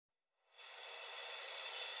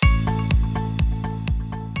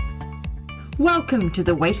Welcome to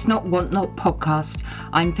the Waste Not Want Not podcast.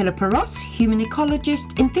 I'm Philippa Ross, human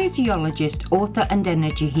ecologist, enthusiologist, author and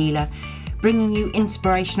energy healer, bringing you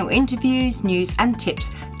inspirational interviews, news and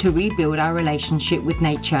tips to rebuild our relationship with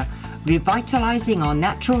nature, revitalising our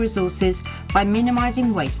natural resources by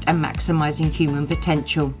minimising waste and maximising human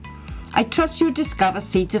potential. I trust you'll discover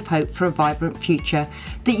seeds of hope for a vibrant future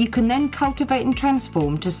that you can then cultivate and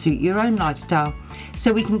transform to suit your own lifestyle,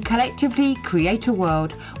 so we can collectively create a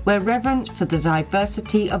world where reverence for the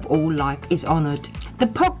diversity of all life is honoured. The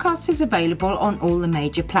podcast is available on all the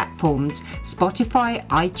major platforms: Spotify,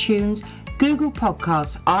 iTunes, Google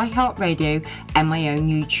Podcasts, iHeartRadio and my own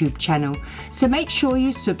YouTube channel. So make sure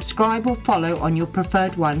you subscribe or follow on your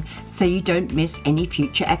preferred one so you don't miss any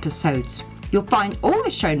future episodes. You'll find all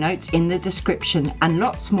the show notes in the description and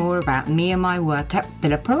lots more about me and my work at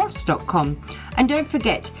philippaross.com. And don't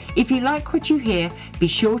forget, if you like what you hear, be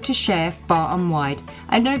sure to share far and wide.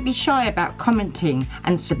 And don't be shy about commenting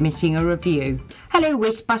and submitting a review. Hello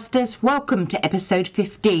Wastebusters, welcome to episode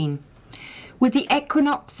 15. With the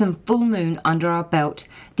equinox and full moon under our belt,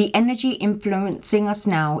 the energy influencing us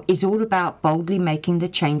now is all about boldly making the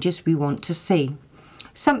changes we want to see.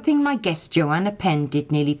 Something my guest Joanna Penn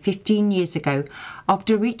did nearly 15 years ago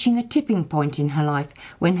after reaching a tipping point in her life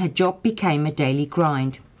when her job became a daily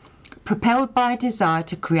grind. Propelled by a desire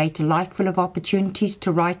to create a life full of opportunities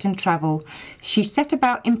to write and travel, she set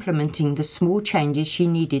about implementing the small changes she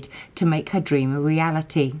needed to make her dream a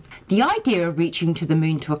reality. The idea of reaching to the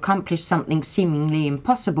moon to accomplish something seemingly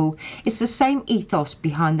impossible is the same ethos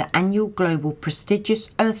behind the annual global prestigious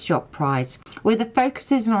Earthshot Prize, where the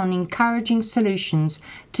focus is on encouraging solutions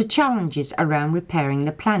to challenges around repairing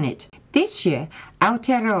the planet. This year,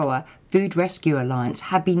 Aotearoa Food Rescue Alliance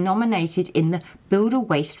have been nominated in the Build a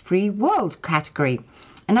Waste-Free World category,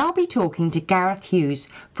 and I'll be talking to Gareth Hughes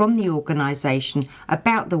from the organisation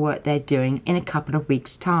about the work they're doing in a couple of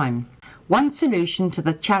weeks' time. One solution to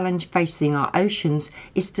the challenge facing our oceans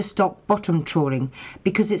is to stop bottom trawling,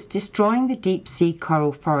 because it's destroying the deep sea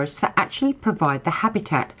coral forests that actually provide the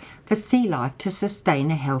habitat for sea life to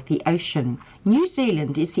sustain a healthy ocean. New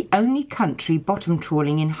Zealand is the only country bottom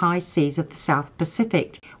trawling in high seas of the South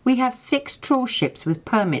Pacific. We have 6 trawl ships with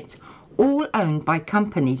permits, all owned by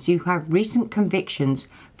companies who have recent convictions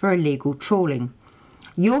for illegal trawling.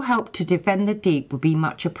 Your help to defend the deep will be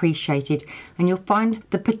much appreciated, and you'll find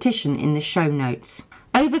the petition in the show notes.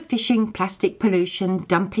 Overfishing, plastic pollution,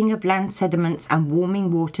 dumping of land sediments and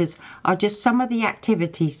warming waters are just some of the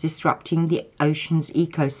activities disrupting the ocean's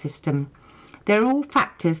ecosystem. They're all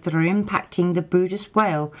factors that are impacting the Buddhist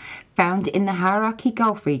whale found in the Hauraki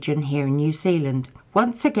Gulf region here in New Zealand.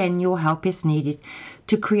 Once again, your help is needed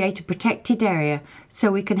to create a protected area so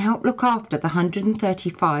we can help look after the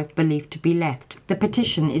 135 believed to be left. The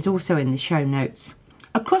petition is also in the show notes.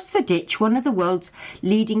 Across the ditch, one of the world's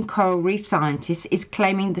leading coral reef scientists is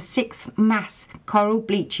claiming the 6th mass coral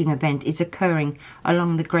bleaching event is occurring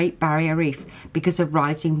along the Great Barrier Reef because of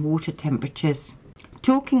rising water temperatures.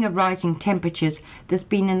 Talking of rising temperatures, there's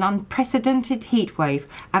been an unprecedented heat wave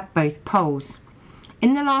at both poles.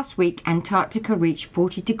 In the last week, Antarctica reached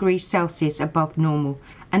 40 degrees Celsius above normal,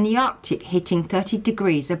 and the Arctic hitting 30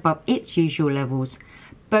 degrees above its usual levels,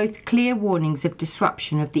 both clear warnings of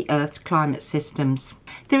disruption of the Earth's climate systems.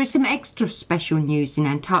 There is some extra special news in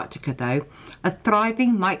Antarctica though. A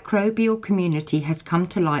thriving microbial community has come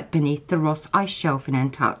to light beneath the Ross Ice Shelf in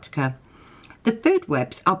Antarctica. The food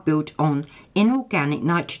webs are built on inorganic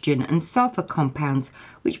nitrogen and sulfur compounds,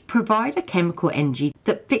 which provide a chemical energy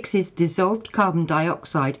that fixes dissolved carbon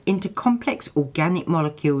dioxide into complex organic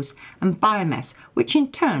molecules and biomass, which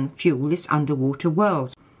in turn fuel this underwater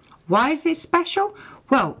world. Why is it special?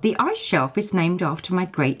 Well, the ice shelf is named after my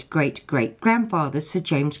great-great-great-grandfather, Sir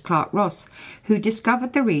James Clark Ross, who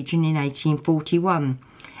discovered the region in 1841.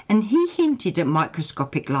 And he hinted at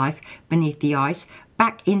microscopic life beneath the ice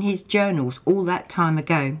back in his journals all that time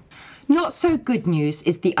ago. Not so good news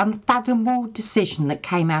is the unfathomable decision that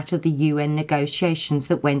came out of the UN negotiations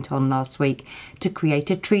that went on last week to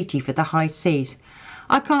create a treaty for the high seas.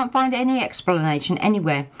 I can't find any explanation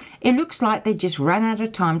anywhere. It looks like they just ran out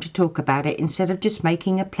of time to talk about it instead of just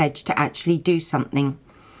making a pledge to actually do something.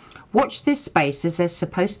 Watch this space, as they're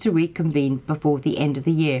supposed to reconvene before the end of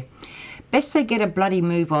the year. Best they get a bloody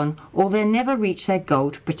move on, or they'll never reach their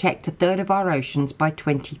goal to protect a third of our oceans by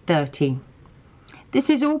 2030. This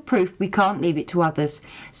is all proof we can't leave it to others,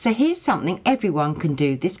 so here's something everyone can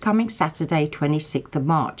do this coming Saturday 26th of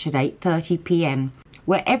March at 8:30 p.m,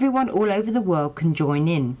 where everyone all over the world can join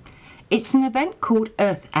in. It's an event called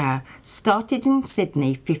Earth Hour, started in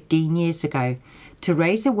Sydney 15 years ago, to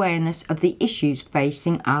raise awareness of the issues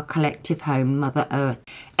facing our collective home, Mother Earth.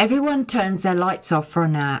 Everyone turns their lights off for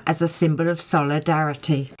an hour as a symbol of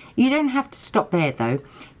solidarity. You don't have to stop there though.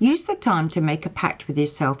 Use the time to make a pact with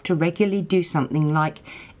yourself to regularly do something like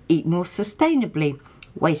eat more sustainably,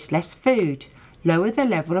 waste less food, lower the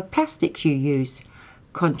level of plastics you use,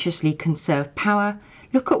 consciously conserve power,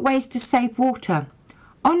 look at ways to save water,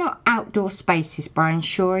 honour outdoor spaces by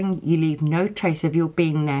ensuring you leave no trace of your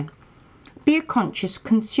being there. Be a conscious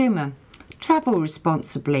consumer. Travel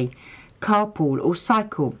responsibly. Carpool or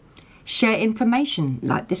cycle. Share information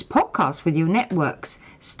like this podcast with your networks.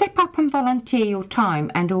 Step up and volunteer your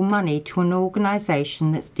time and or money to an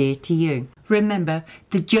organisation that's dear to you. Remember,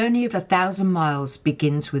 the journey of 1,000 miles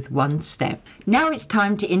begins with one step. Now it's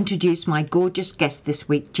time to introduce my gorgeous guest this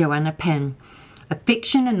week, Joanna Penn, a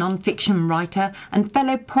fiction and non-fiction writer and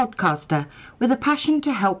fellow podcaster with a passion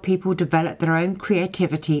to help people develop their own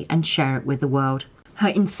creativity and share it with the world. Her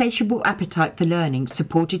insatiable appetite for learning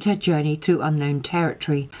supported her journey through unknown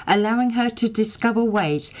territory, allowing her to discover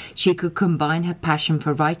ways she could combine her passion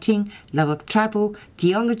for writing, love of travel,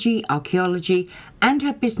 theology, archaeology, and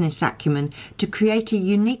her business acumen to create a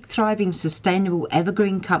unique, thriving, sustainable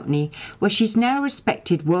evergreen company where she's now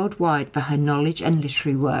respected worldwide for her knowledge and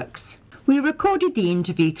literary works. We recorded the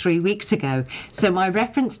interview 3 weeks ago, so my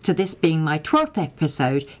reference to this being my 12th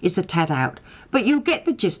episode is a tad out, but you'll get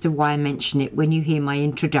the gist of why I mention it when you hear my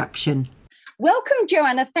introduction. Welcome,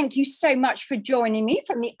 Joanna. Thank you so much for joining me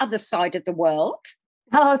from the other side of the world.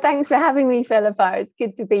 Oh, thanks for having me, Philippa. It's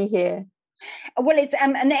good to be here. Well, it's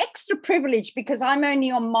an extra privilege because I'm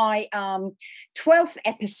only on my 12th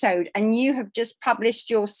episode and you have just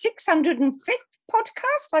published your 605th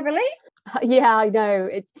podcast, I believe. Yeah, I know.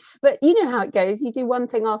 But you know how it goes. You do one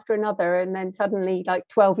thing after another and then suddenly like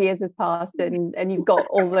 12 years has passed and you've got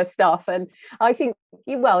all the stuff. And I think,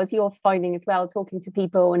 as you're finding as well, talking to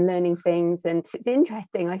people and learning things. And it's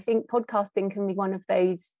interesting. I think podcasting can be one of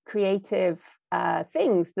those creative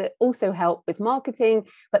things that also help with marketing,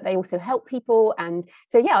 but they also help people. And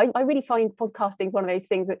so, yeah, I really find podcasting is one of those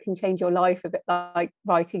things that can change your life, a bit like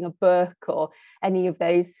writing a book or any of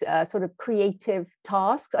those sort of creative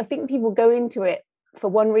tasks. I think people go into it for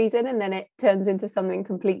one reason and then it turns into something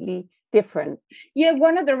completely different. Yeah,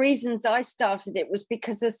 one of the reasons I started it was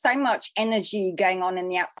because there's so much energy going on in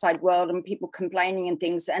the outside world and people complaining and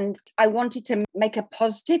things. And I wanted to make a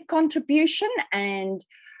positive contribution. And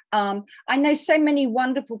I know so many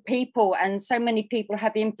wonderful people and so many people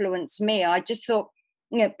have influenced me. I just thought,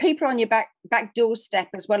 people on your back doorstep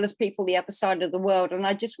as well as people the other side of the world. And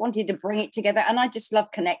I just wanted to bring it together. And I just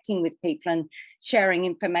love connecting with people and sharing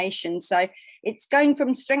information. So it's going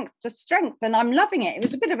from strength to strength and I'm loving it. It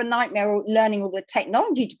was a bit of a nightmare learning all the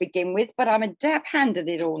technology to begin with, but I'm a dab hand at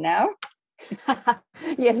it all now.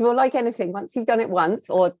 Yes, well, like anything, once you've done it once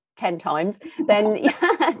or 10 times, then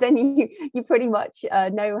you pretty much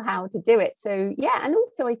know how to do it. So yeah, and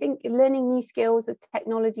also I think learning new skills as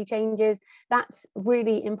technology changes, that's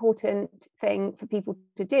really important thing for people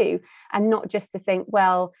to do, and not just to think,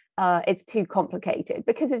 it's too complicated,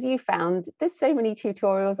 because as you found, there's so many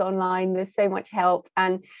tutorials online, there's so much help,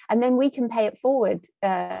 and then we can pay it forward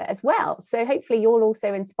as well. So hopefully you'll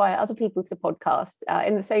also inspire other people to podcast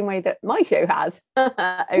in the same way that my show has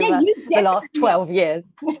over the last 12 years.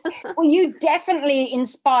 Well, you definitely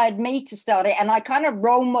inspired me to start it, and I kind of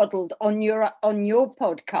role modeled on your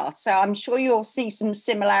podcast. So I'm sure you'll see some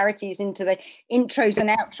similarities into the intros and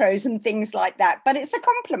outros and things like that. But it's a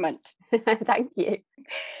compliment. Thank you.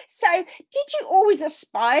 So did you always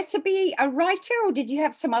aspire to be a writer, or did you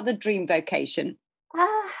have some other dream vocation?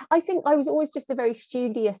 I think I was always just a very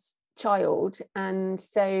studious child, and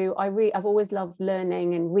so I've always loved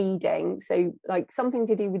learning and reading. So like something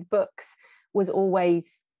to do with books was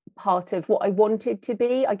always part of what I wanted to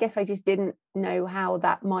be. I guess I just didn't know how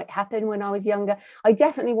that might happen when I was younger. I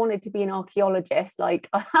definitely wanted to be an archaeologist. Like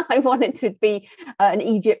I wanted to be an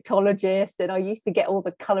Egyptologist, and I used to get all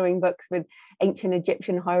the colouring books with ancient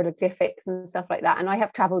Egyptian hieroglyphics and stuff like that. And I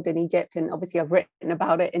have travelled in Egypt, and obviously I've written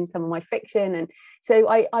about it in some of my fiction. And so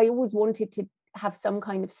I always wanted to have some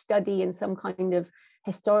kind of study and some kind of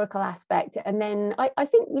historical aspect. And then I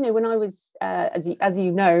think, when I was, as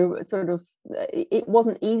you know, sort of, it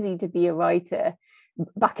wasn't easy to be a writer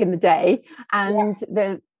back in the day, and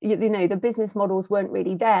the business models weren't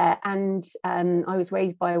really there. And I was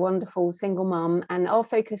raised by a wonderful single mum, and our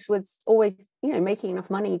focus was always, making enough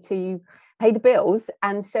money to pay the bills.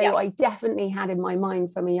 And so Yeah. I definitely had in my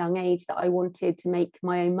mind from a young age that I wanted to make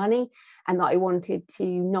my own money, and that I wanted to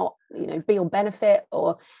not, be on benefit,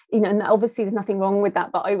 or, and obviously there's nothing wrong with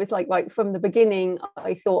that. But I was like, right from the beginning,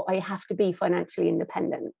 I thought I have to be financially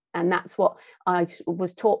independent. And that's what I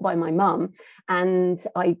was taught by my mum. And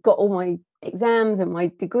I got all my exams and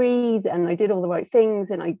my degrees, and I did all the right things,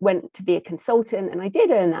 and I went to be a consultant, and I did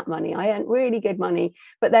earn that money. I earned really good money.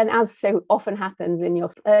 But then, as so often happens in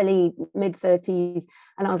your early mid 30s,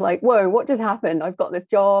 and I was like, whoa, what just happened? I've got this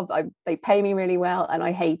job, they pay me really well, and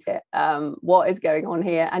I hate it. What is going on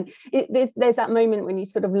here? And there's that moment when you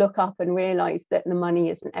sort of look up and realize that the money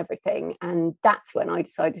isn't everything. And that's when I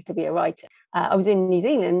decided to be a writer. I was in New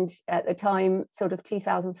Zealand at the time, sort of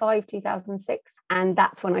 2005, 2006, and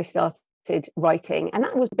that's when I started writing. And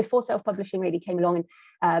that was before self-publishing really came along.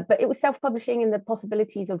 But it was self-publishing and the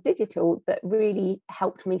possibilities of digital that really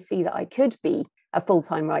helped me see that I could be a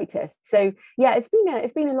full-time writer. So yeah, it's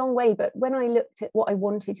been a long way. But when I looked at what I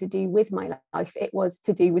wanted to do with my life, it was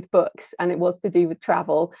to do with books, and it was to do with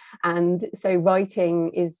travel. And so writing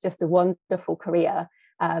is just a wonderful career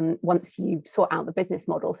once you sort out the business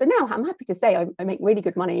model. So now I'm happy to say I make really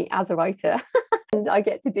good money as a writer and I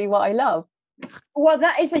get to do what I love. Well,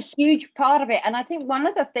 that is a huge part of it. And I think one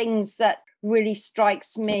of the things that really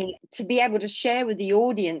strikes me to be able to share with the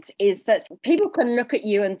audience is that people can look at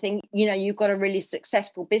you and think, you've got a really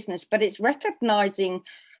successful business, but it's recognizing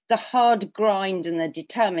the hard grind and the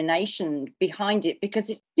determination behind it,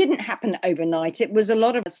 because it didn't happen overnight. It was a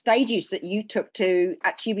lot of stages that you took to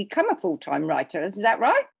actually become a full-time writer. Is that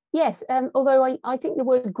right? Yes, although I think the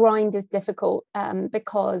word grind is difficult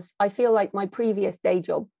because I feel like my previous day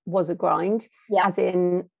job was a grind, as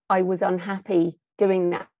in I was unhappy doing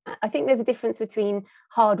that. I think there's a difference between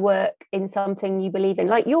hard work in something you believe in,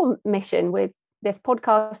 like your mission with this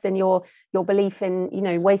podcast and your belief in,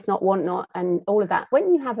 waste not, want not, and all of that.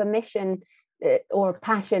 When you have a mission or a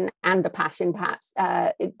passion, and a passion perhaps,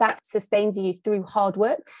 that sustains you through hard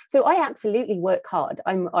work. So I absolutely work hard.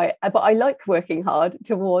 But I like working hard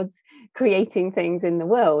towards creating things in the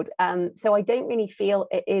world. So I don't really feel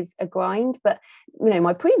it is a grind. But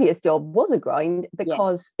my previous job was a grind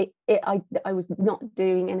because I was not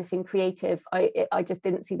doing anything creative. I just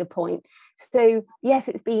didn't see the point. So yes,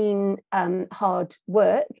 it's been hard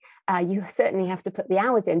work. You certainly have to put the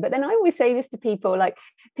hours in. But then I always say this to people, like,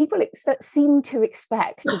 people seem to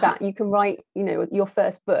expect that you can write, your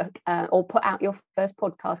first book or put out your first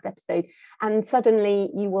podcast episode, and suddenly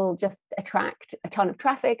you will just attract a ton of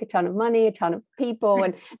traffic, a ton of money, a ton of people.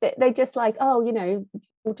 And they're just like, oh,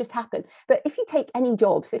 will just happen. But if you take any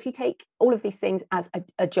job, so if you take all of these things as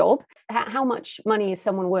a job, how much money is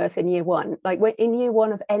someone worth in year one? Like, in year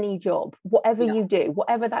one of any job, whatever you do,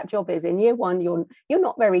 whatever that job is, in year one, you're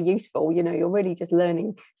not very useful. You're really just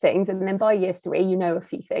learning things. And then by year 3, a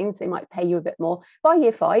few things, they might pay you a bit more. By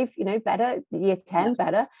year 5, better. Year 10,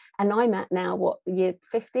 better. And I'm at now, year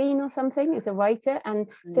 15 or something as a writer. And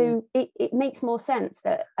so it makes more sense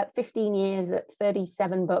that at 15 years, at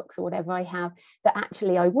 37 books or whatever I have, that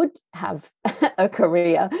actually I would have a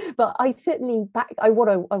career. But I certainly what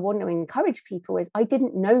I want to encourage people is, I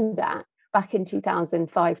didn't know that back in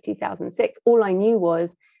 2005, 2006. All I knew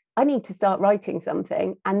was I need to start writing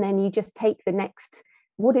something. And then you just take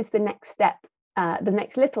what is the next step, the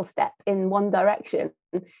next little step in one direction.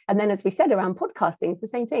 And then, as we said around podcasting, it's the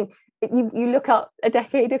same thing. You look up a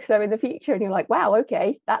decade or so in the future and you're like, wow,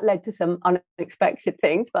 okay, that led to some unexpected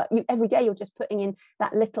things. But every day you're just putting in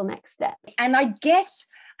that little next step. And I guess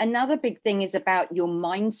another big thing is about your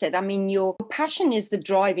mindset. I mean, your passion is the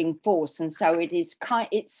driving force. And so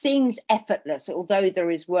it seems effortless, although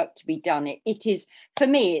there is work to be done. It is, for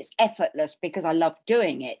me, it's effortless because I love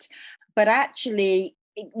doing it. But actually,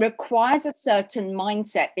 it requires a certain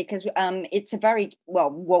mindset, because it's a very,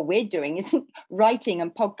 what we're doing is writing,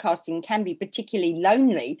 and podcasting can be particularly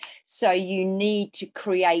lonely. So you need to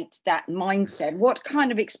create that mindset. What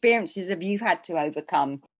kind of experiences have you had to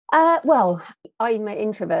overcome? Well, I'm an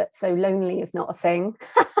introvert, so lonely is not a thing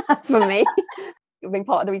for me. I mean,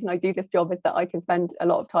 part of the reason I do this job is that I can spend a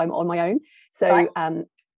lot of time on my own. So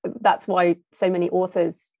that's why so many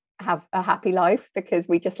authors have a happy life, because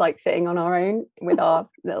we just like sitting on our own with our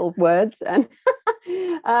little words. And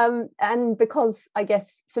because I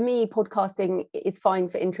guess for me, podcasting is fine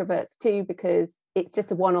for introverts too, because it's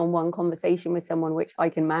just a one-on-one conversation with someone, which I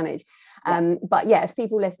can manage. But yeah, if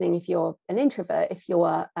people listening, if you're an introvert, if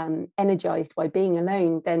you're energized by being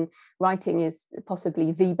alone, then writing is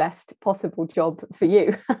possibly the best possible job for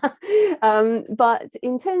you. But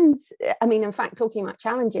in terms, I mean, in fact, talking about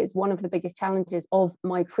challenges, one of the biggest challenges of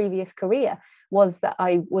my previous career was that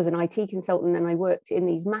I was an IT consultant and I worked in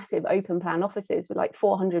these massive open plan offices with like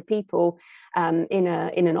 400 people in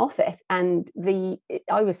an office, and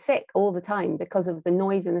I was sick all the time because of the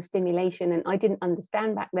noise and the stimulation, and I didn't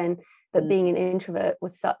understand back then that being an introvert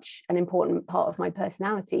was such an important part of my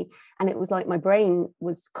personality, and it was like my brain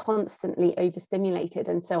was constantly overstimulated,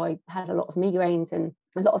 and so I had a lot of migraines and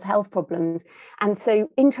a lot of health problems. And so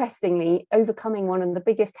interestingly, overcoming one of the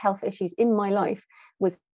biggest health issues in my life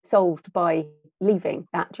was solved by leaving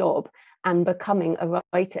that job and becoming a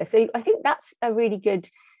writer. So I think that's a really good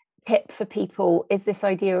tip for people, is this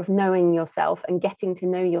idea of knowing yourself and getting to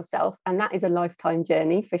know yourself, and that is a lifetime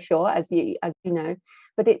journey for sure, as you know.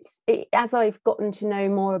 But as I've gotten to know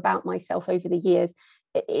more about myself over the years,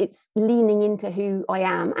 it's leaning into who I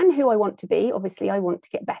am and who I want to be. Obviously I want to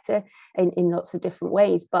get better in lots of different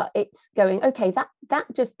ways, but it's going, okay, that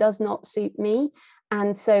just does not suit me,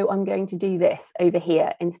 and so I'm going to do this over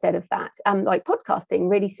here instead of that. Like podcasting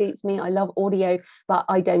really suits me. I love audio, but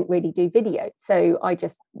I don't really do video, so I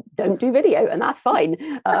just don't do video, and that's fine.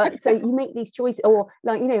 So you make these choices, or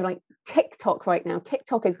like, you know, like TikTok right now.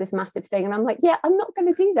 TikTok is this massive thing, and I'm like, yeah, I'm not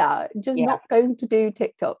going to do that. Just not going to do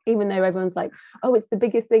TikTok, even though everyone's like, oh, it's the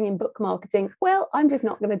biggest thing in book marketing. Well, I'm just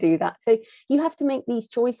not going to do that. So you have to make these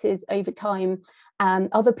choices over time.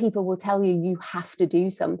 Other people will tell you have to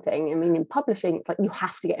do something. I mean, in publishing, it's like you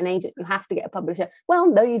have to get an agent, you have to get a publisher. Well,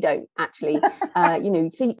 no, you don't actually.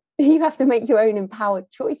 So you have to make your own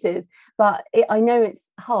empowered choices. But I know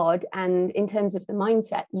it's hard, and in terms of the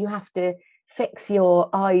mindset, you have to fix your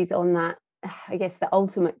eyes on that, I guess, the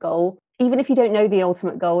ultimate goal. Even if you don't know the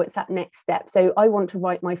ultimate goal, it's that next step. So I want to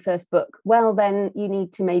write my first book. Well, then you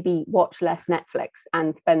need to maybe watch less Netflix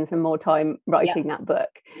and spend some more time writing that book.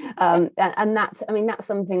 And that's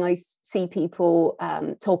something I see people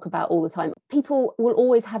talk about all the time. People will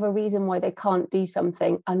always have a reason why they can't do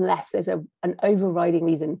something unless there's an overriding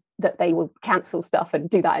reason that they will cancel stuff and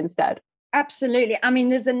do that instead. Absolutely. I mean,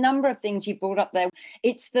 there's a number of things you brought up there.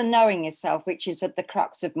 It's the knowing yourself, which is at the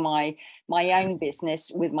crux of my own business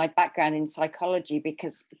with my background in psychology,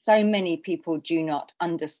 because so many people do not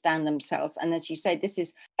understand themselves. And as you say, this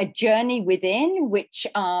is a journey within which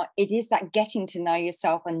it is that getting to know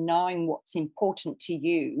yourself and knowing what's important to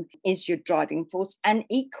you is your driving force. And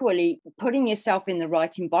equally, putting yourself in the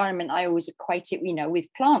right environment. I always equate it, with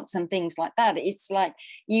plants and things like that. It's like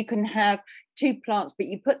you can have two plants, but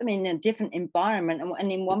you put them in a different environment,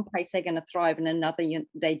 and in one place they're going to thrive, and another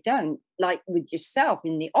they don't. Like with yourself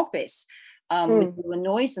in the office, with all the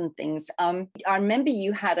noise and things. I remember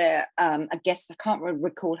you had a guest. I can't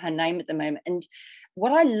recall her name at the moment, and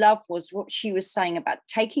what I loved was what she was saying about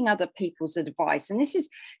taking other people's advice. And this is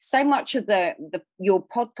so much of your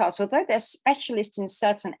podcast, although they're specialists in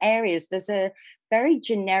certain areas, there's a very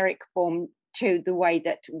generic form to the way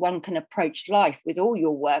that one can approach life with all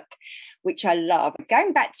your work, which I love.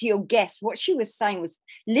 Going back to your guest, what she was saying was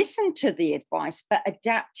listen to the advice, but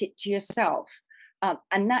adapt it to yourself.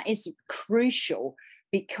 And that is crucial,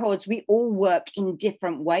 because we all work in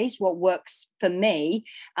different ways. What works for me,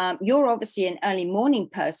 you're obviously an early morning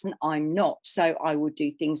person. I'm not. So I will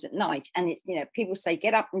do things at night. And it's, people say,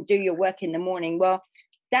 get up and do your work in the morning. Well,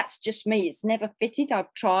 that's just me. It's never fitted.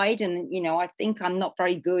 I've tried, and I think I'm not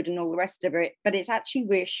very good and all the rest of it, but it's actually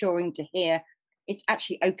reassuring to hear it's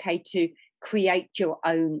actually okay to create your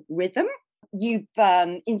own rhythm. You've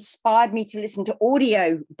inspired me to listen to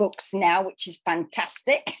audio books now, which is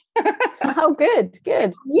fantastic. Oh, good.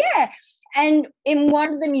 Yeah. And in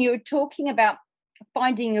one of them, you were talking about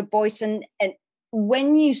finding your voice, and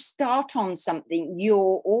when you start on something,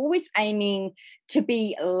 you're always aiming to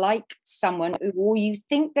be like someone, or you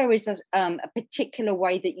think there is a particular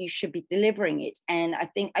way that you should be delivering it. And I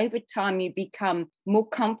think over time you become more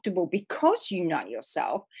comfortable, because you know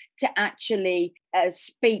yourself, to actually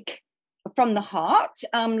speak from the heart,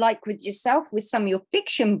 like with yourself, with some of your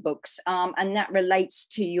fiction books, and that relates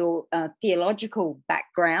to your theological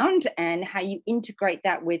background and how you integrate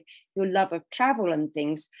that with your love of travel and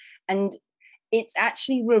things. And it's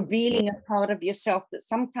actually revealing a part of yourself that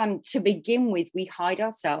sometimes, to begin with, we hide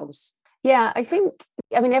ourselves. Yeah,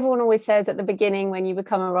 everyone always says at the beginning when you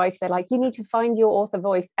become a writer, they're like, you need to find your author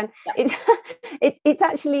voice. And it's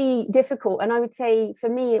actually difficult. And I would say for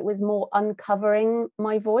me, it was more uncovering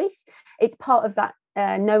my voice. It's part of that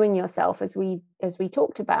knowing yourself, as we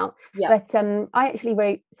talked about. Yeah. But I actually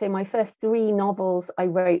wrote, so my first 3 novels I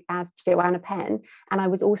wrote as Joanna Penn, and I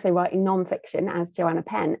was also writing non-fiction as Joanna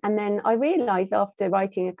Penn. And then I realized after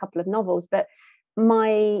writing a couple of novels that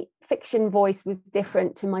my fiction voice was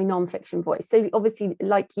different to my non-fiction voice. So obviously,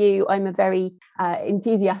 like you, I'm a very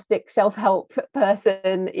enthusiastic self-help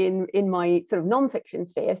person in my sort of non-fiction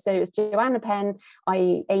sphere. So as Joanna Penn,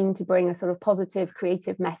 I aim to bring a sort of positive,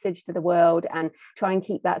 creative message to the world and try and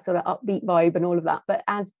keep that sort of upbeat vibe and all of that. But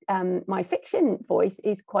as my fiction voice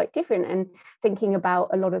is quite different, and thinking about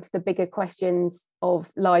a lot of the bigger questions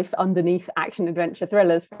of life underneath action adventure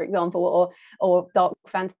thrillers, for example, or dark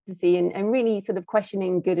fantasy, and really sort of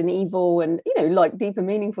questioning good and evil, and like deeper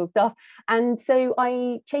meaningful stuff. And so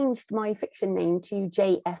I changed my fiction name to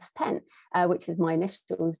JF Penn, which is my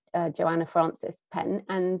initials, Joanna Frances Penn.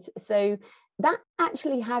 And so that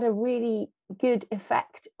actually had a really good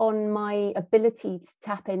effect on my ability to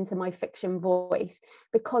tap into my fiction voice,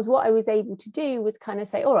 because what I was able to do was kind of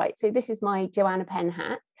say, all right, so this is my Joanna Penn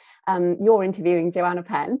hat. You're interviewing Joanna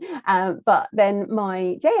Penn, but then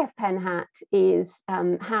my JF Penn hat is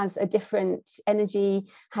has a different energy,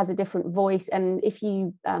 has a different voice. And if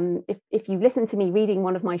you listen to me reading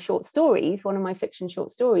one of my short stories, one of my fiction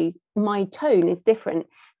short stories, my tone is different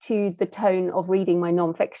to the tone of reading my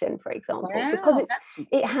non-fiction, for example. Wow, because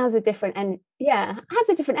it has a different energy.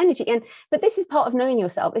 But this is part of knowing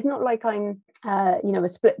yourself. It's not like I'm a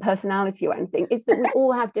split personality or anything. It's that we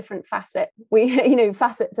all have different facets.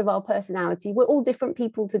 Facets of our personality. We're all different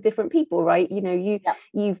people to different people, right?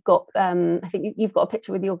 You've got I think you've got a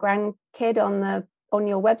picture with your grandkid on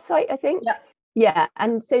your website, I think. Yeah,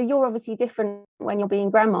 and so you're obviously different when you're being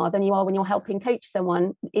grandma than you are when you're helping coach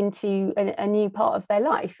someone into a new part of their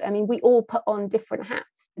life. I mean, we all put on different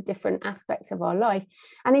hats for different aspects of our life.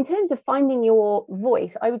 And in terms of finding your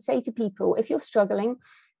voice, I would say to people, if you're struggling,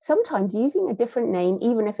 sometimes using a different name,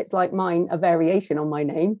 even if it's like mine, a variation on my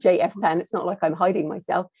name, JF Penn, it's not like I'm hiding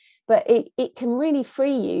myself, but it can really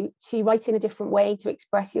free you to write in a different way, to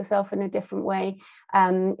express yourself in a different way.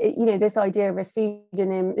 This idea of a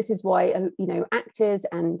pseudonym, this is why, actors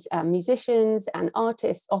and musicians and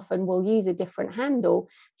artists often will use a different handle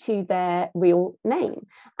to their real name.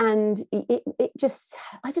 And it just,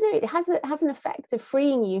 I don't know, it has an effect of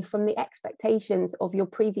freeing you from the expectations of your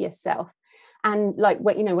previous self. And like,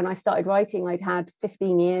 when I started writing, I'd had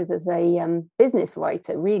 15 years as a business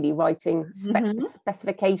writer, really writing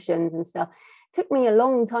specifications and stuff. It took me a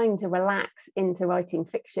long time to relax into writing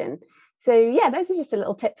fiction. So yeah, those are just a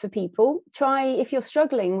little tip for people. Try, if you're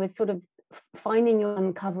struggling with sort of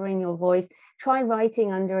uncovering your voice, try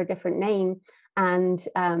writing under a different name and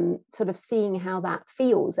sort of seeing how that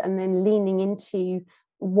feels, and then leaning into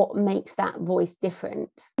what makes that voice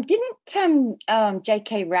different. Didn't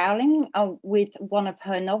J.K. Rowling, with one of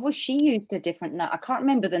her novels, she used a different name? I can't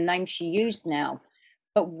remember the name she used now,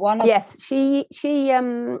 but yes, she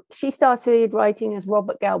started writing as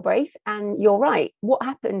Robert Galbraith. And you're right, what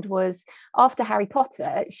happened was, after Harry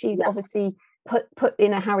Potter, she's obviously put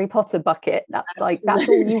in a Harry Potter bucket. That's all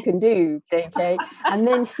you can do, JK. And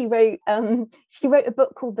then she wrote a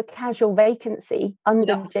book called The Casual Vacancy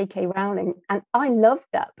under JK Rowling, and I loved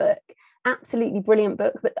that book. Absolutely brilliant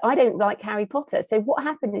book, but I don't like Harry Potter. So what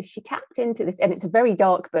happened is she tapped into this, and it's a very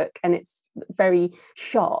dark book, and it's very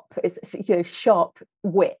sharp. It's sharp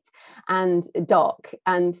wit and dark.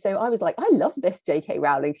 And so I was like, I love this J.K.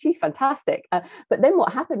 Rowling. She's fantastic. But then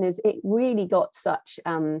what happened is it really got such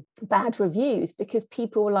bad reviews, because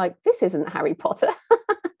people were like, this isn't Harry Potter.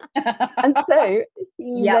 And so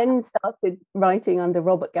she then started writing under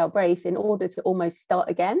Robert Galbraith in order to almost start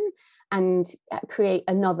again and create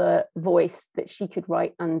another voice that she could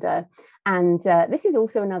write under. And this is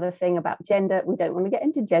also another thing about gender. We don't want to get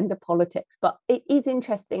into gender politics, but it is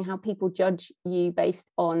interesting how people judge you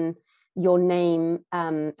based on your name,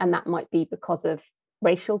 and that might be because of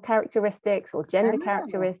racial characteristics or gender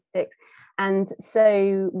characteristics. And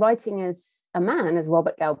so writing as a man, as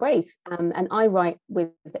Robert Galbraith, and I write with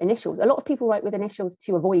initials. A lot of people write with initials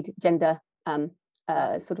to avoid gender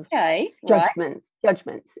judgments.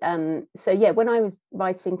 So yeah, when I was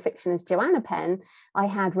writing fiction as Joanna Penn, I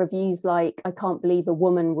had reviews like, I can't believe a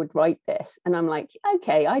woman would write this. And I'm like,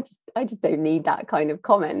 okay, I just don't need that kind of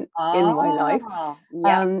comment in my life.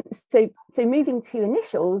 So moving to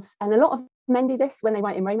initials, and a lot of men do this when they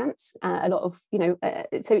write in romance, a lot of,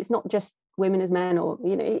 so it's not just women as men, or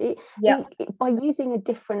by using a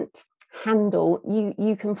different handle,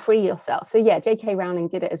 you can free yourself. So yeah, J.K. Rowling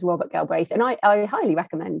did it as Robert Galbraith, and I highly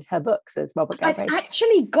recommend her books as Robert Galbraith. I've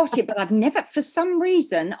actually got it, but I've never, for some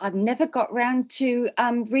reason, I've never got round to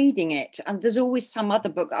reading it. And there's always some other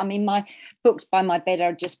book. I mean, my books by my bed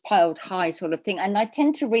are just piled high, sort of thing. And I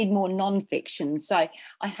tend to read more non-fiction, so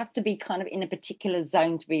I have to be kind of in a particular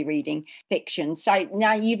zone to be reading fiction. So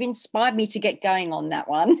now you've inspired me to get going on that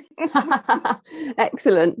one.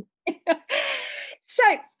 Excellent. So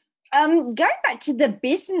going back to the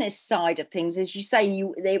business side of things, as you say,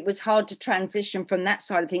 it was hard to transition from that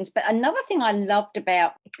side of things. But another thing I loved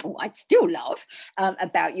about, I still love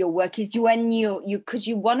about your work is when because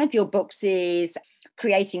one of your books is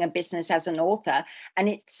creating a business as an author, and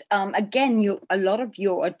it's again, a lot of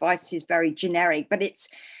your advice is very generic, but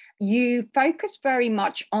you focus very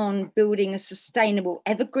much on building a sustainable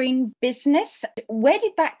evergreen business. Where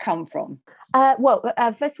did that come from?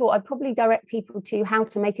 First of all, I'd probably direct people to How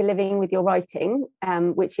to Make a Living with Your Writing,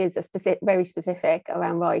 which is very specific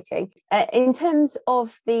around writing. In terms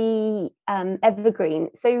of the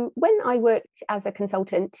evergreen, so when I worked as a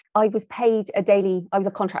consultant, I was paid I was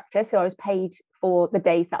a contractor, so I was paid for the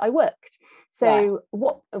days that I worked. So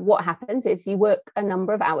what happens is you work a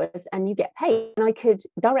number of hours and you get paid. And I could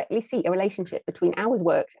directly see a relationship between hours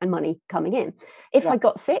worked and money coming in. If I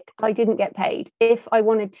got sick, I didn't get paid. If I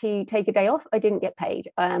wanted to take a day off, I didn't get paid.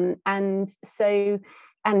 And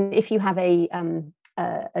if you have a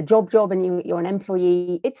job and you're an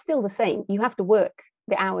employee, it's still the same. You have to work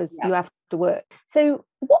the hours you have to work. So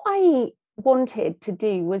what I wanted to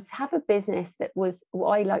do was have a business that was what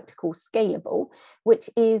I like to call scalable, which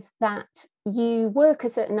is that you work a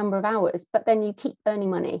certain number of hours, but then you keep earning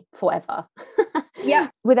money forever.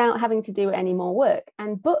 Without having to do any more work.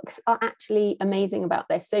 And books are actually amazing about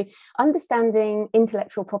this. So understanding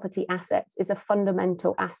intellectual property assets is a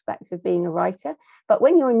fundamental aspect of being a writer. But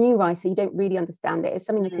when you're a new writer, you don't really understand it. It's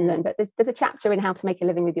something you can learn. But there's a chapter in How to Make a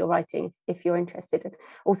Living with Your Writing if you're interested,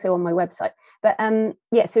 also on my website. But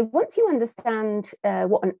so once you understand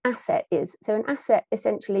what an asset is, so an asset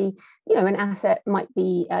essentially, an asset might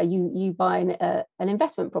be you buy an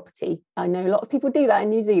investment property. I know a lot of people do that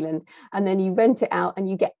in New Zealand, and then you rent it out and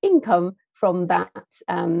you get income from that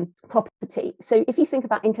property. So if you think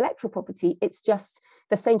about intellectual property, it's just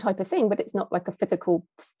the same type of thing, but it's not like a physical,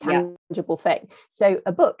 tangible thing. So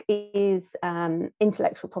a book is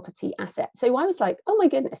intellectual property asset. So I was like, oh my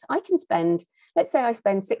goodness, let's say I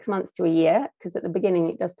spend 6 months to a year, because at the beginning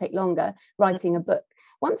it does take longer, writing a book.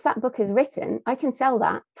 Once that book is written, I can sell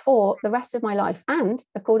that for the rest of my life. And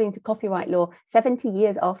according to copyright law, 70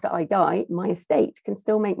 years after I die, my estate can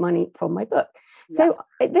still make money from my book. So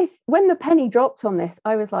when the penny dropped on this,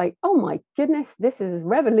 I was like, oh my goodness, this is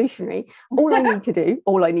revolutionary. All I need to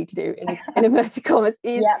do in inverted commas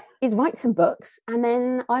is write some books, and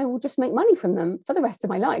then I will just make money from them for the rest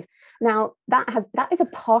of my life. Now that is a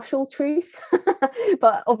partial truth,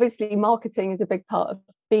 but obviously marketing is a big part of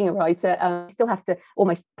being a writer. You still have to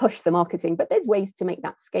almost push the marketing, but there's ways to make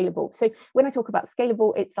that scalable. So when I talk about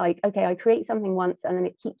scalable, it's like, okay, I create something once and then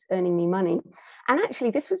it keeps earning me money. And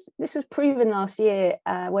actually this was proven last year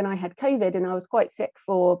when I had COVID and I was quite sick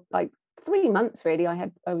for like 3 months really.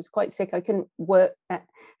 I was quite sick. I couldn't work at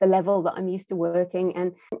the level that I'm used to working.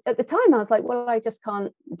 And at the time I was like, well, I just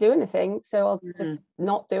can't do anything, so I'll just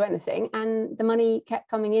not do anything. And the money kept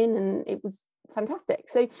coming in and it was fantastic.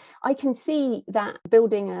 So I can see that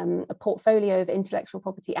building a portfolio of intellectual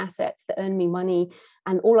property assets that earn me money,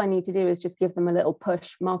 and all I need to do is just give them a little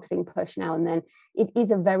marketing push now and then. It is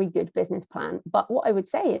a very good business plan. But what I would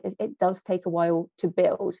say is it does take a while to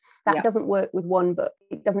build. That doesn't work with one book.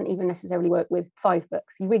 It doesn't even necessarily work with 5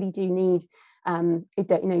 books. You really do need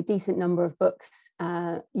a decent number of books,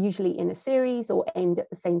 usually in a series or aimed at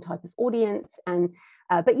the same type of audience. And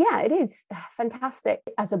but it is fantastic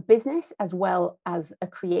as a business as well as a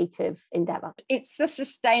creative endeavor. It's the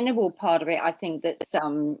sustainable part of it, I think, that's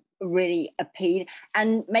really appealing,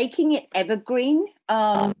 and making it evergreen.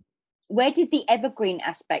 Where did the evergreen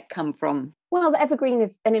aspect come from? Well, the evergreen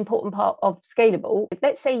is an important part of scalable.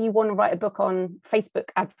 Let's say you want to write a book on Facebook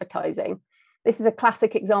advertising. This is a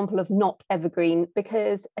classic example of not evergreen,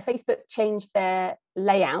 because Facebook changed their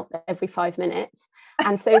layout every 5 minutes.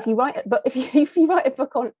 And so if you write a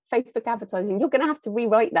book on Facebook advertising, you're going to have to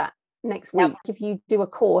rewrite that next week. If you do a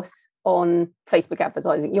course on Facebook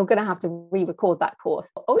advertising, you're going to have to re-record that course.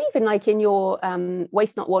 Or even like in your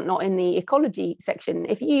Waste Not, Want Not in the ecology section,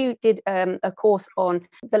 if you did a course on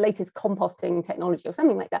the latest composting technology or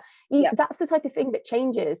something like that, that's the type of thing that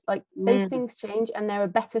changes. Like those things change, and there are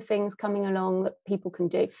better things coming along that people can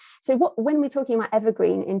do. So when we're talking about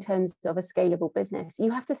evergreen in terms of a scalable business, you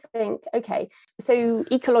have to think, okay, so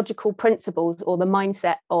ecological principles or the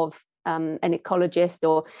mindset of an ecologist,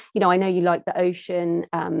 or I know you like the ocean,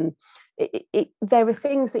 there are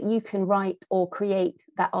things that you can write or create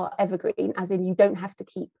that are evergreen, as in you don't have to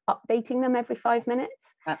keep updating them every 5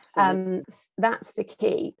 minutes. Absolutely. That's the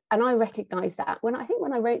key, and I recognize that when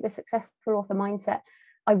I wrote the Successful Author Mindset,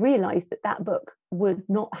 I realized that book would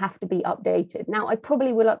not have to be updated. Now I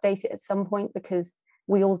probably will update it at some point because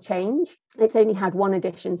we all change. It's only had one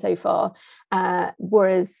edition so far,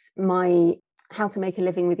 whereas my How to Make a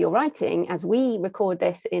Living with Your Writing, as we record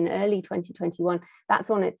this in early 2021, that's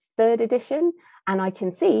on its 3rd edition. And I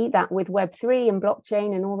can see that with Web3 and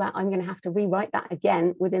blockchain and all that, I'm going to have to rewrite that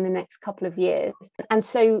again within the next couple of years. And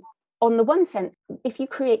so on the one sense, if you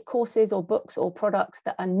create courses or books or products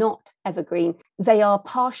that are not evergreen, they are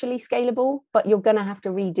partially scalable, but you're going to have to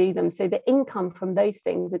redo them. So the income from those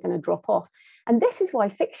things are going to drop off. And this is why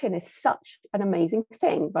fiction is such an amazing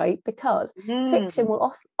thing, right? Because fiction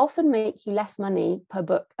will often make you less money per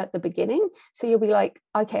book at the beginning. So you'll be like,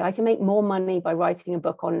 okay, I can make more money by writing a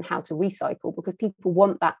book on how to recycle because people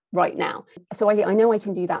want that right now. So I know I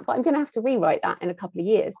can do that, but I'm going to have to rewrite that in a couple of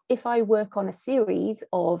years. If I work on a series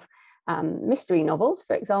of mystery novels,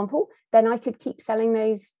 for example, then I could keep selling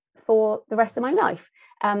those for the rest of my life.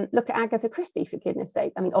 Look at Agatha Christie, for goodness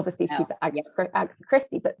sake. I mean, obviously she's Agatha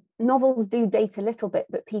Christie, but novels do date a little bit,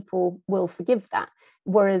 but people will forgive that.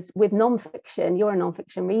 Whereas with nonfiction, you're a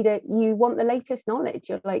nonfiction reader, you want the latest knowledge.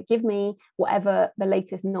 You're like, give me whatever the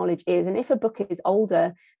latest knowledge is. And if a book is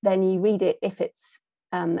older, then you read it if it's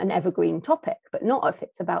an evergreen topic, but not if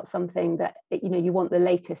it's about something that you want the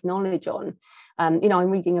latest knowledge on. I'm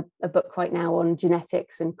reading a book right now on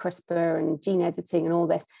genetics and CRISPR and gene editing and all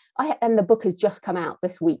this. And the book has just come out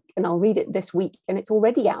this week, and I'll read it this week, and it's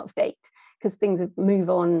already out of date because things move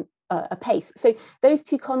on apace. So those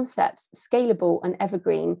two concepts, scalable and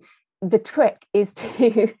evergreen, the trick is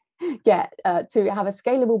to get to have a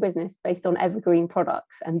scalable business based on evergreen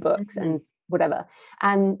products and books and whatever,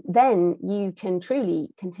 and then you can truly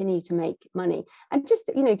continue to make money. And just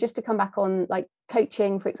to come back on, like,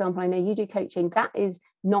 coaching, for example, I know you do coaching, that is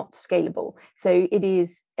not scalable. So it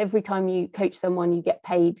is, every time you coach someone, you get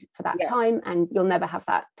paid for that time, and you'll never have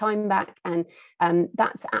that time back. And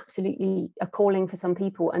that's absolutely a calling for some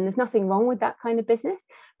people, and there's nothing wrong with that kind of business.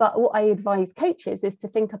 But what I advise coaches is to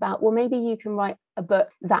think about, well, maybe you can write a book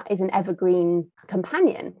that is an evergreen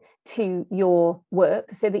companion to your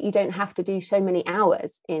work, so that you don't have to do so many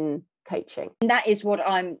hours in coaching. And that is what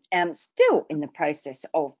I'm still in the process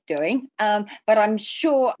of doing, but I'm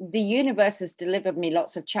sure the universe has delivered me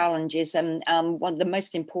lots of challenges, and one of the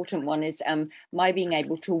most important one is my being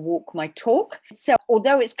able to walk my talk. So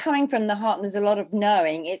although it's coming from the heart and there's a lot of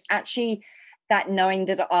knowing, it's actually that knowing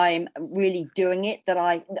that I'm really doing it, that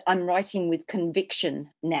I'm writing with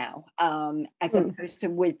conviction now, as opposed to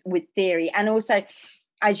with theory. And also,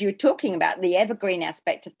 as you were talking about the evergreen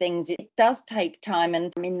aspect of things, it does take time.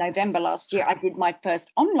 And in November last year, I did my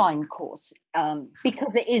first online course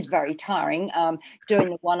because it is very tiring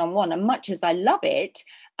doing the one-on-one. And much as I love it,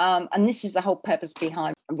 and this is the whole purpose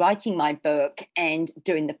behind writing my book and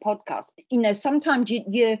doing the podcast, sometimes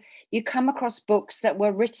you come across books that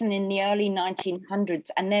were written in the early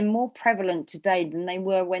 1900s, and they're more prevalent today than they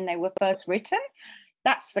were when they were first written.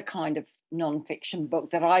 That's the kind of non-fiction book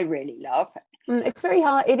that I really love. It's very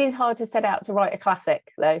hard. It is hard to set out to write a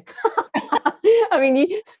classic, though. I mean,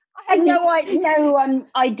 I had no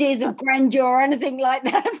ideas of grandeur or anything like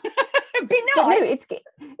that. It'd be nice. Yeah,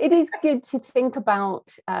 no, it is good to think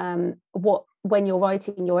about when you're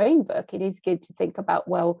writing your own book, it is good to think about,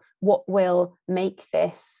 well, what will make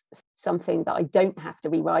this something that I don't have to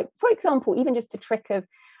rewrite? For example, even just a trick of,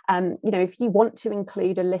 if you want to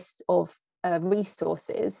include a list of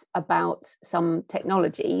resources about some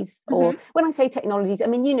technologies, or when I say technologies, I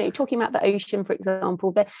mean, talking about the ocean, for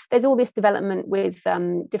example, there's all this development with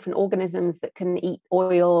different organisms that can eat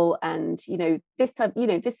oil, and this type,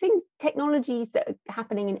 there's technologies that are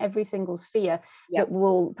happening in every single sphere that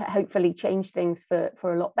will hopefully change things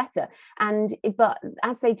for a lot better. But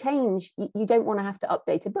as they change, you don't want to have to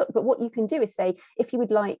update a book. But what you can do is say, if you would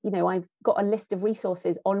like, I've got a list of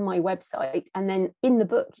resources on my website, and then in the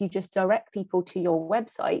book you just direct people to your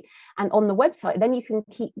website, and on the website then you can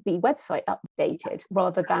keep the website updated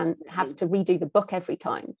rather than have to redo the book every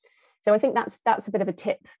time. So I think that's a bit of a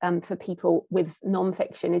tip for people with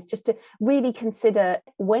nonfiction, is just to really consider,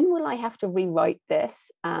 when will I have to rewrite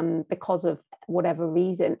this because of whatever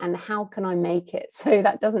reason, and how can I make it so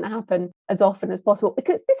that doesn't happen as often as possible?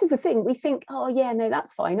 Because this is the thing, we think, oh yeah, no,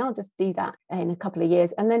 that's fine, I'll just do that in a couple of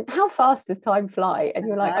years, and then how fast does time fly? And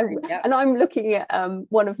you're like, and I'm looking at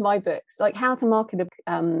one of my books, like How to Market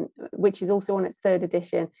a which is also on its 3rd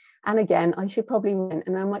edition, and again, I should probably win,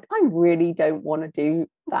 and I'm like, I really don't want to do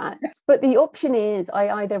that. But the option is I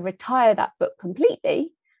either retire that book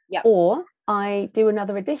completely, or I do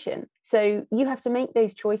another edition. So you have to make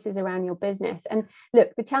those choices around your business. And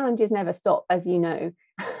look, the challenges never stop, as you know.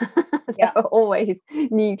 There are always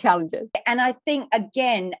new challenges. And I think,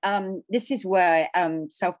 again, this is where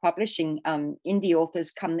self-publishing indie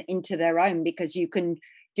authors come into their own, because you can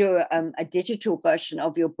do a digital version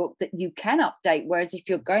of your book that you can update. Whereas if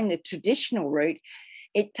you're going the traditional route,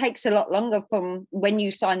 it takes a lot longer from when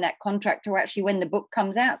you sign that contract to actually when the book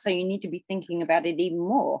comes out. So you need to be thinking about it even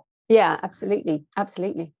more. Yeah, absolutely.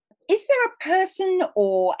 Absolutely. Is there a person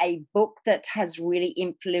or a book that has really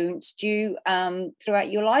influenced you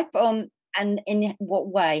throughout your life? And in what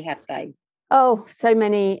way have they? Oh, so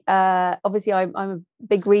many. Obviously, I'm a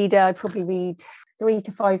big reader. I probably read 3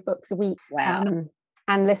 to 5 books a week. Wow.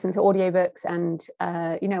 And listen to audiobooks. And,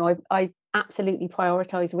 I absolutely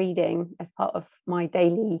prioritize reading as part of my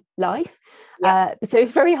daily life. So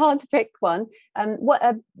it's very hard to pick one. What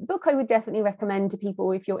a book I would definitely recommend to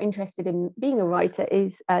people if you're interested in being a writer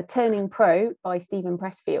is Turning Pro by Stephen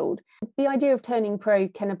Pressfield. The idea of turning pro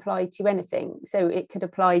can apply to anything. So it could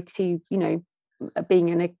apply to, being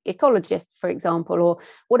an ecologist, for example, or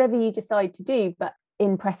whatever you decide to do. But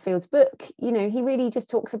in Pressfield's book, he really just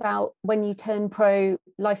talks about when you turn pro,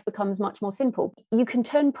 life becomes much more simple. You can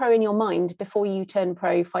turn pro in your mind before you turn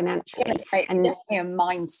pro financially. It's definitely a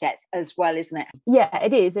mindset as well, isn't it? Yeah,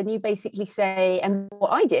 it is. And you basically say, and what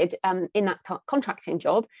I did in that contracting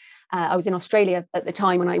job, I was in Australia at the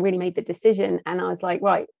time when I really made the decision, and I was like,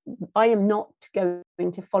 right, I am not going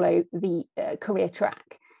to follow the career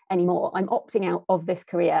track anymore. I'm opting out of this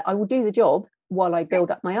career. I will do the job while I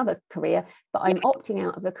build up my other career, but I'm opting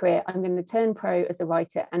out of the career. I'm going to turn pro as a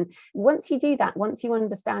writer. And once you do that, once you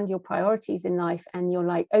understand your priorities in life, and you're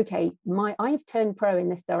like, okay, I've turned pro in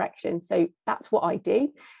this direction, so that's what I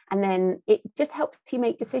do. And then it just helps you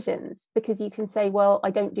make decisions, because you can say, well,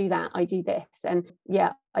 I don't do that, I do this. And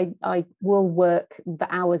I will work the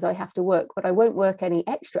hours I have to work, but I won't work any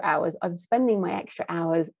extra hours. I'm spending my extra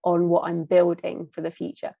hours on what I'm building for the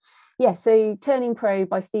future. So Turning Pro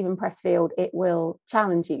by Stephen Pressfield, it will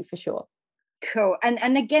challenge you for sure. Cool.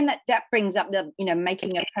 And again, that brings up the,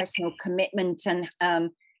 making a personal commitment and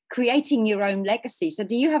creating your own legacy. So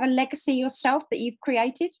do you have a legacy yourself that you've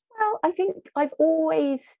created? Well, I think I've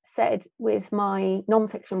always said with my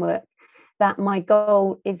nonfiction work that my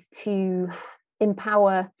goal is to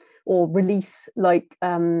empower or release like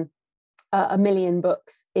a million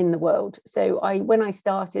books in the world. So when I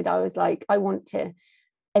started, I was like, I want to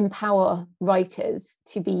empower writers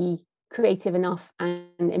to be creative enough and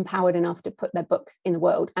empowered enough to put their books in the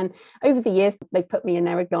world. And over the years, they've put me in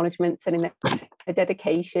their acknowledgements and in their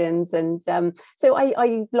dedications. And so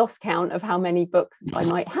I lost count of how many books I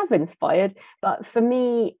might have inspired. But for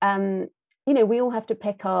me, we all have to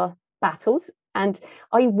pick our battles. And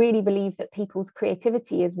I really believe that people's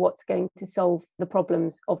creativity is what's going to solve the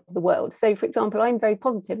problems of the world. So, for example, I'm very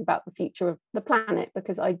positive about the future of the planet,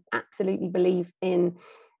 because I absolutely believe in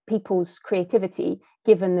people's creativity.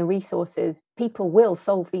 Given the resources, people will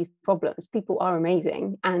solve these problems. People are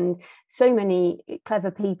amazing, and so many clever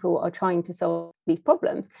people are trying to solve these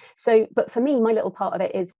problems. So, but for me, my little part of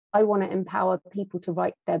it is I want to empower people to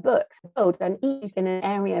write their books, and each in an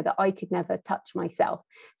area that I could never touch myself.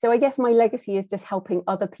 So I guess my legacy is just helping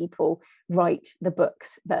other people write the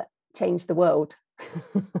books that change the world.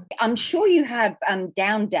 I'm sure you have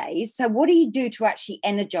down days. So what do you do to actually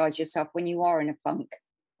energize yourself when you are in a funk?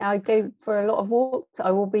 I go for a lot of walks. I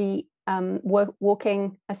will be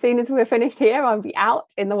walking as soon as we're finished here. I'll be out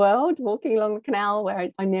in the world, walking along the canal where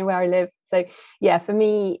I'm near where I live. So for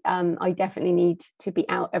me, I definitely need to be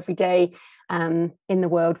out every day in the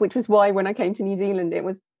world, which was why when I came to New Zealand, it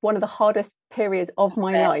was one of the hardest periods of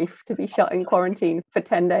my life to be shut in quarantine for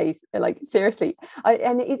 10 days. Like, seriously.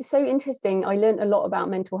 And it's so interesting. I learned a lot about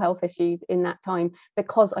mental health issues in that time,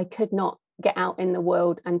 because I could not get out in the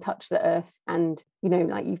world and touch the earth. And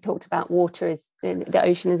like you've talked about, the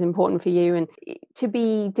ocean is important for you, and to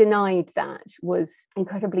be denied that was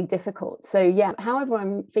incredibly difficult. So however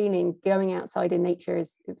I'm feeling, going outside in nature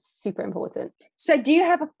is super important. So do you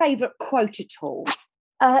have a favorite quote at all?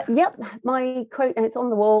 My quote, and it's on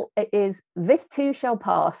the wall, it is, "This too shall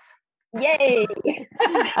pass." Yay!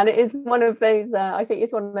 And it is one of those, I think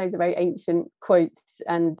it's one of those very ancient quotes.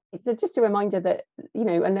 And it's just a reminder that,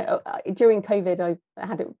 and during COVID,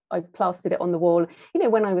 I plastered it on the wall,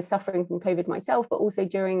 when I was suffering from COVID myself, but also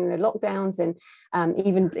during the lockdowns and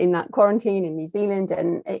even in that quarantine in New Zealand.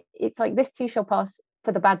 And it's like, this too shall pass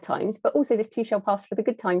for the bad times, but also this too shall pass for the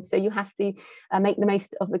good times. So you have to make the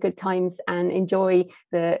most of the good times and enjoy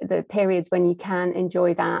the periods when you can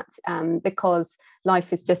enjoy that, because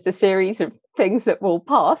life is just a series of things that will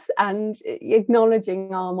pass, and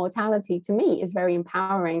acknowledging our mortality to me is very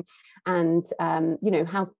empowering. And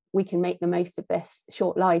how we can make the most of this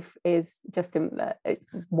short life is just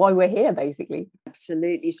it's why we're here, basically.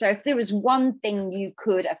 Absolutely. So if there was one thing you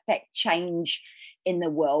could affect change in the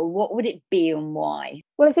world, what would it be and why?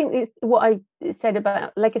 Well, I think it's what I said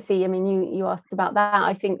about legacy. I mean, you asked about that.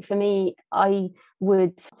 I think for me, I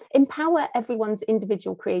would empower everyone's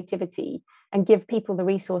individual creativity and give people the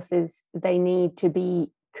resources they need to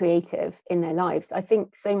be creative in their lives. I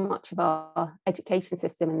think so much of our education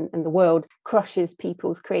system and the world crushes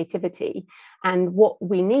people's creativity. And what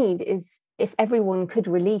we need is, if everyone could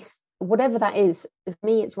release whatever that is. For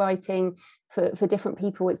me, it's writing. For different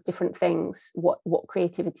people, it's different things. What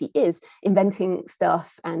creativity is, inventing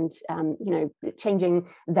stuff and changing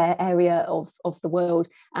their area of the world.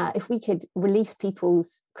 If we could release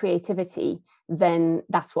people's creativity, then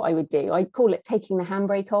that's what I would do. I call it taking the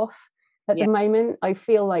handbrake off. At the moment, I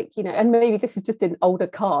feel like, and maybe this is just in older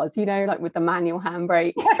cars, like with the manual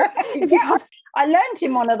handbrake. I learned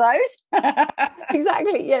in one of those.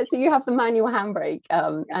 Exactly. Yeah. So you have the manual handbrake,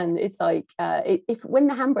 and it's like if when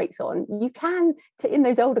the handbrake's on, you can in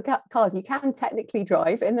those older cars you can technically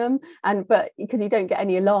drive in them, but because you don't get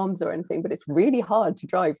any alarms or anything, but it's really hard to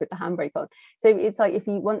drive with the handbrake on. So it's like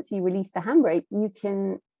once you release the handbrake, you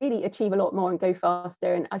can really achieve a lot more and go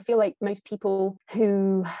faster. And I feel like most people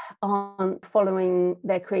who aren't following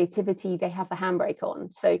their creativity, they have the handbrake on.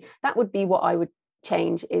 So that would be what I would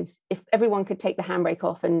change, is if everyone could take the handbrake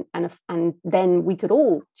off, and then we could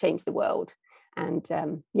all change the world. And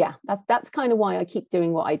that's kind of why I keep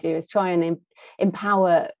doing what I do, is try and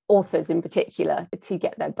empower authors in particular to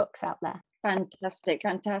get their books out there. Fantastic.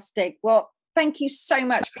 Well, thank you so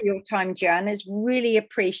much for your time, Joanna. It's really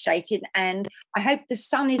appreciated, and I hope the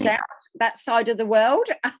sun is out that side of the world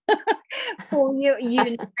for you,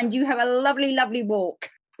 and you have a lovely walk.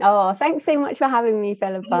 Oh, thanks so much for having me,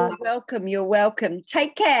 Philippa. You're welcome.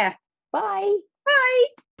 Take care. Bye.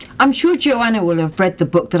 I'm sure Joanna will have read the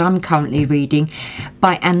book that I'm currently reading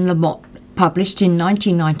by Anne Lamott, published in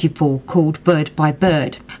 1994, called Bird by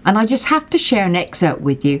Bird. And I just have to share an excerpt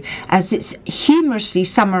with you, as it humorously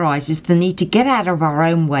summarises the need to get out of our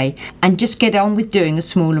own way and just get on with doing a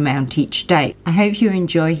small amount each day. I hope you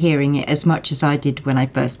enjoy hearing it as much as I did when I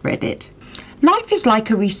first read it. Life is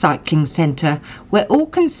like a recycling centre where all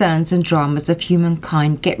concerns and dramas of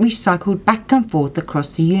humankind get recycled back and forth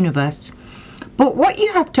across the universe. But what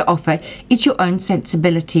you have to offer is your own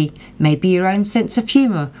sensibility, maybe your own sense of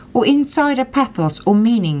humour, or insider pathos or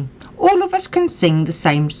meaning. All of us can sing the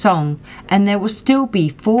same song, and there will still be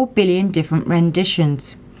 4 billion different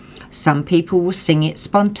renditions. Some people will sing it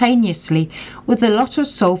spontaneously with a lot of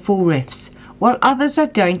soulful riffs, while others are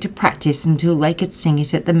going to practice until they could sing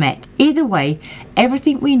it at the Met. Either way,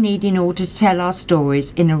 everything we need in order to tell our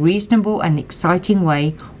stories in a reasonable and exciting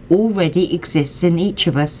way already exists in each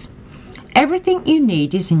of us. Everything you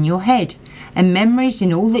need is in your head, and memories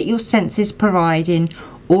in all that your senses provide, in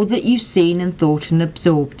all that you've seen and thought and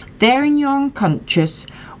absorbed. There in your unconscious,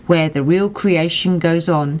 where the real creation goes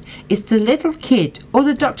on, is the little kid or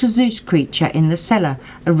the Dr. Seuss creature in the cellar,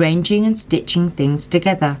 arranging and stitching things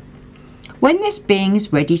together. When this being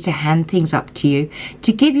is ready to hand things up to you,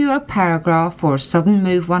 to give you a paragraph or a sudden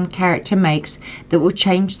move one character makes that will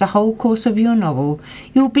change the whole course of your novel,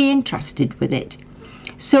 you'll be entrusted with it.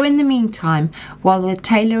 So in the meantime, while the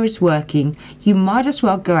tailor is working, you might as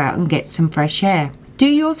well go out and get some fresh air. Do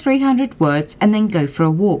your 300 words and then go for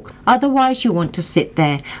a walk. Otherwise you'll want to sit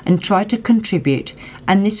there and try to contribute,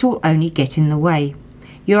 and this will only get in the way.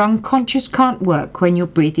 Your unconscious can't work when you're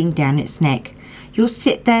breathing down its neck. You'll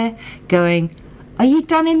sit there going, "Are you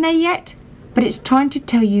done in there yet?" But it's trying to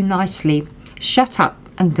tell you nicely, "Shut up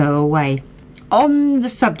and go away." On the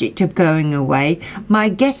subject of going away, my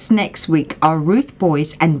guests next week are Ruth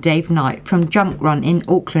Boyce and Dave Knight from Junk Run in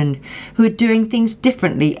Auckland, who are doing things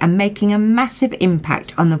differently and making a massive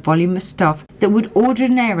impact on the volume of stuff that would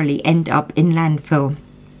ordinarily end up in landfill.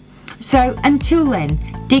 So until then,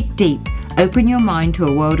 dig deep. Open your mind to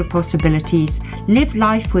a world of possibilities, live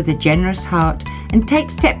life with a generous heart, and take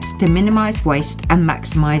steps to minimise waste and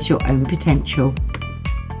maximise your own potential.